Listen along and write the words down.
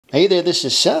Hey there, this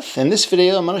is Seth. In this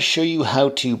video, I'm going to show you how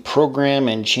to program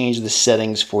and change the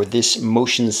settings for this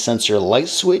motion sensor light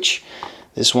switch.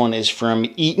 This one is from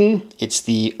Eaton. It's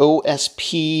the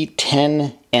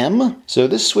OSP10M. So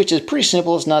this switch is pretty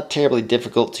simple. It's not terribly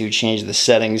difficult to change the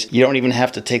settings. You don't even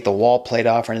have to take the wall plate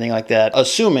off or anything like that,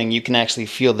 assuming you can actually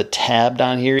feel the tab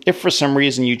down here. If for some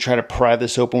reason you try to pry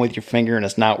this open with your finger and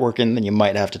it's not working, then you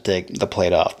might have to take the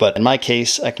plate off. But in my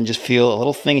case, I can just feel a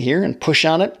little thing here and push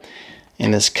on it.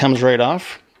 And this comes right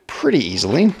off pretty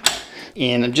easily.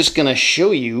 And I'm just gonna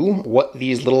show you what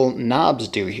these little knobs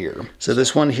do here. So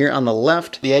this one here on the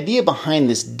left, the idea behind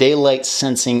this daylight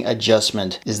sensing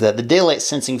adjustment is that the daylight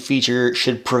sensing feature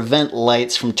should prevent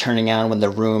lights from turning on when the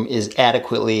room is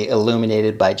adequately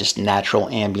illuminated by just natural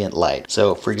ambient light.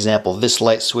 So for example, this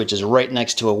light switch is right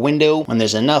next to a window. When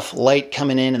there's enough light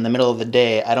coming in the middle of the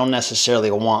day, I don't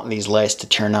necessarily want these lights to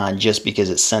turn on just because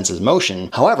it senses motion.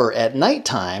 However, at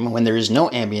nighttime, when there is no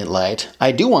ambient light,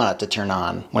 I do want it to turn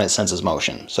on when it senses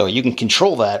motion. So you can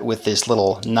control that with this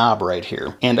little knob right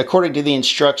here. And according to the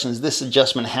instructions, this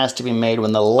adjustment has to be made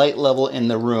when the light level in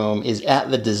the room is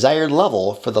at the desired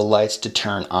level for the lights to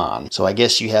turn on. So I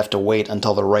guess you have to wait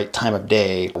until the right time of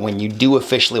day when you do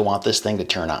officially want this thing to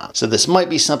turn on. So this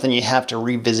might be something you have to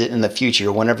revisit in the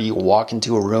future whenever you walk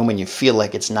into a room and you feel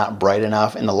like it's not bright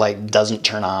enough and the light doesn't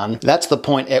turn on. That's the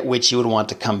point at which you would want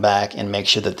to come back and make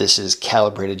sure that this is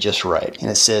calibrated just right. And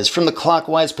it says, from the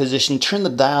clockwise position, turn the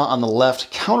dial on the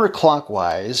left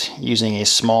counterclockwise using a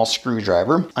small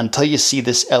screwdriver until you see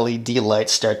this LED light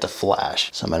start to flash.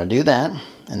 So I'm going to do that,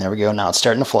 and there we go. Now it's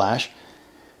starting to flash.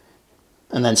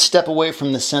 And then step away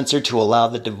from the sensor to allow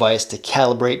the device to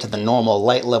calibrate to the normal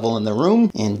light level in the room,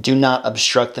 and do not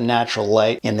obstruct the natural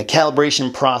light. And the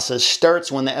calibration process starts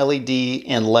when the LED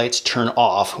and lights turn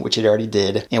off, which it already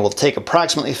did, and will take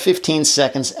approximately 15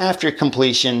 seconds after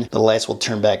completion. The lights will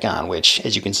turn back on, which,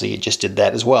 as you can see, it just did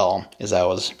that as well as I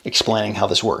was explaining how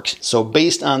this works. So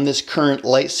based on this current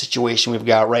light situation we've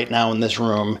got right now in this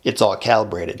room, it's all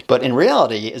calibrated. But in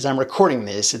reality, as I'm recording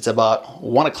this, it's about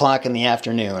 1 o'clock in the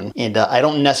afternoon, and I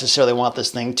don't necessarily want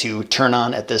this thing to turn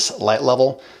on at this light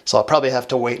level, so I'll probably have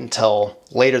to wait until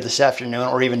later this afternoon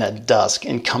or even at dusk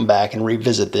and come back and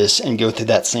revisit this and go through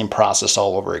that same process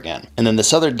all over again. And then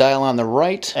this other dial on the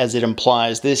right, as it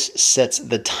implies, this sets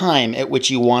the time at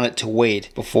which you want it to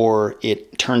wait before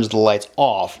it turns the lights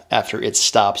off after it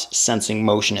stops sensing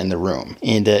motion in the room.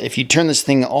 And if you turn this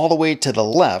thing all the way to the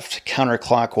left,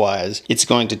 counterclockwise, it's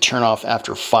going to turn off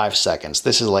after 5 seconds.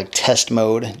 This is like test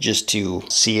mode, just to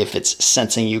see if it's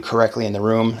sensing you correctly in the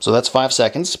room. So that's 5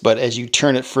 seconds, but as you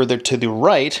turn it further to the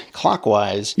right, clockwise,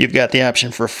 you've got the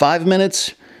option for 5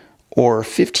 minutes or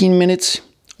 15 minutes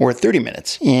or 30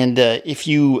 minutes. And if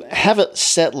you have it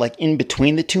set like in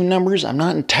between the two numbers, I'm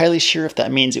not entirely sure if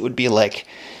that means it would be like,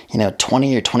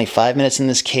 20 or 25 minutes in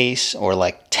this case, or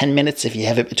like 10 minutes if you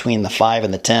have it between the 5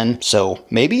 and the 10. So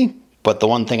maybe, but the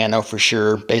one thing I know for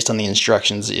sure based on the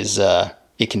instructions is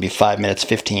it can be 5 minutes,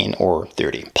 15, or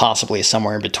 30. Possibly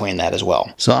somewhere in between that as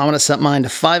well. So I'm going to set mine to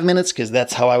 5 minutes because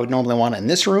that's how I would normally want it in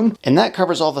this room. And that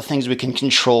covers all the things we can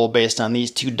control based on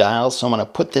these two dials. So I'm going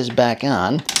to put this back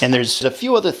on. And there's a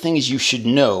few other things you should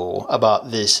know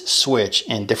about this switch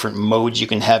and different modes you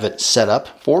can have it set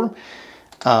up for.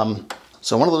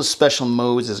 So one of those special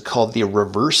modes is called the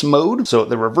reverse mode. So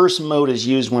the reverse mode is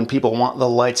used when people want the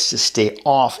lights to stay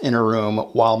off in a room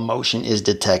while motion is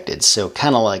detected. So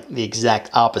kind of like the exact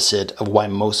opposite of why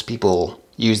most people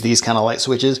use these kind of light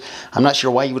switches. I'm not sure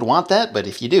why you would want that, but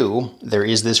if you do, there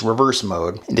is this reverse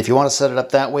mode. And if you want to set it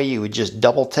up that way, you would just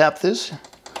double tap this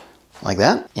like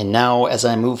that. And now as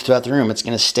I move throughout the room, it's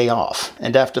going to stay off.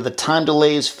 And after the time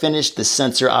delay is finished, the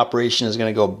sensor operation is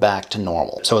going to go back to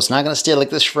normal. So it's not going to stay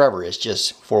like this forever. It's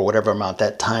just for whatever amount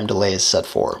that time delay is set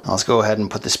for. Now let's go ahead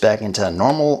and put this back into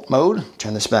normal mode.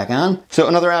 Turn this back on. So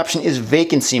another option is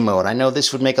vacancy mode. I know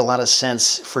this would make a lot of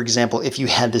sense. For example, if you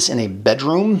had this in a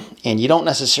bedroom and you don't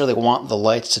necessarily want the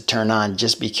lights to turn on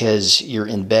just because you're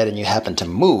in bed and you happen to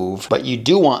move, but you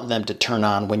do want them to turn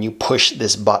on when you push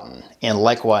this button. And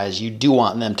likewise, you do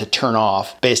want them to turn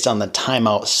off based on the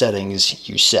timeout settings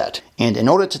you set. And in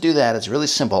order to do that, it's really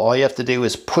simple. All you have to do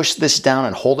is push this down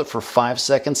and hold it for 5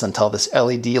 seconds until this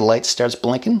LED light starts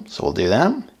blinking. So we'll do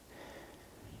that.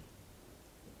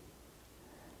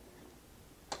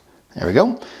 There we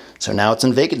go. So now it's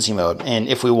in vacancy mode. And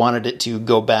if we wanted it to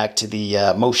go back to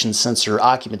the motion sensor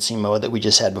occupancy mode that we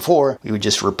just had before, we would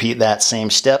just repeat that same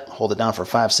step, hold it down for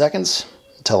 5 seconds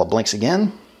until it blinks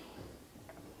again.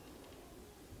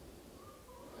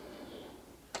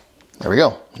 There we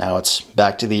go. Now it's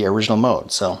back to the original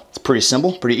mode. So it's pretty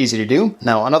simple, pretty easy to do.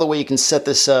 Now another way you can set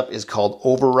this up is called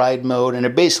override mode, and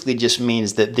it basically just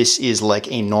means that this is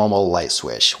like a normal light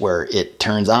switch where it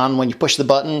turns on when you push the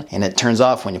button and it turns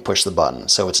off when you push the button.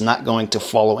 So it's not going to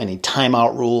follow any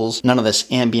timeout rules, none of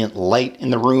this ambient light in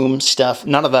the room stuff,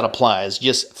 none of that applies.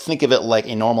 Just think of it like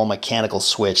a normal mechanical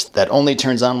switch that only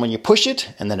turns on when you push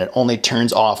it and then it only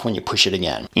turns off when you push it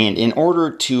again. And in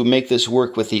order to make this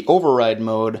work with the override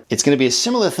mode, it's going to be a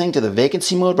similar thing to the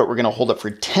vacancy mode, but we're going to hold it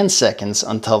for 10 seconds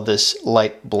until this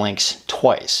light blinks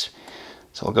twice.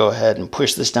 So we'll go ahead and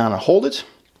push this down and hold it.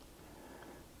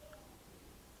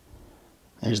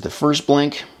 There's the first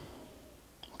blink.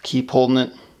 Keep holding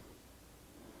it.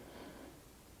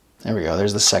 There we go,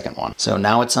 there's the second one. So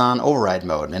now it's on override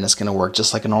mode and it's going to work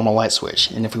just like a normal light switch.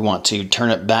 And if we want to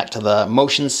turn it back to the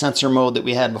motion sensor mode that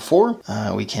we had before,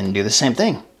 we can do the same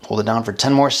thing. Hold it down for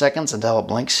 10 more seconds until it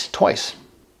blinks twice.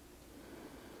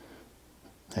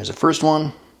 There's the first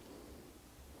one.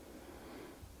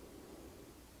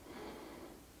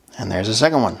 And there's the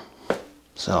second one.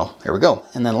 So there we go.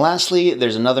 And then lastly,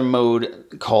 there's another mode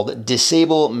called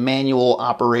Disable Manual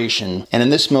Operation. And in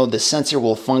this mode, the sensor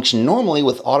will function normally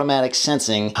with automatic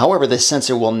sensing. However, the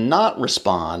sensor will not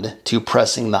respond to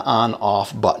pressing the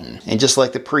on-off button. And just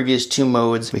like the previous two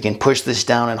modes, we can push this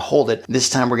down and hold it. This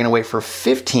time we're going to wait for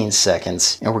 15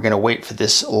 seconds and we're going to wait for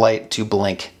this light to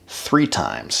blink 3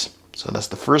 times. So that's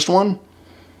the first one.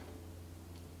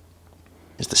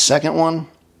 Here's the second one.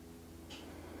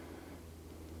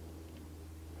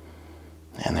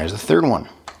 And there's the third one.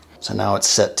 So now it's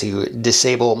set to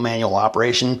disable manual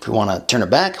operation. If we want to turn it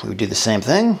back, we would do the same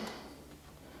thing.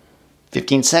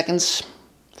 15 seconds,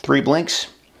 3 blinks.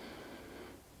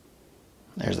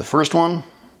 There's the first one.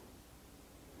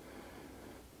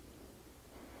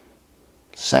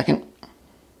 Second.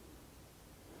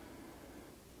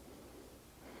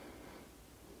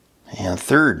 And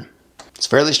third. It's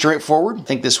fairly straightforward. I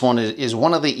think this one is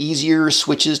one of the easier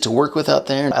switches to work with out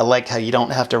there. I like how you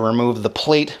don't have to remove the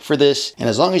plate for this. And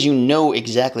as long as you know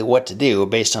exactly what to do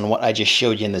based on what I just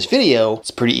showed you in this video,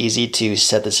 it's pretty easy to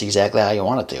set this exactly how you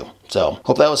want it to. So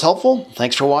hope that was helpful.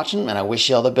 Thanks for watching, and I wish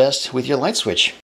you all the best with your light switch.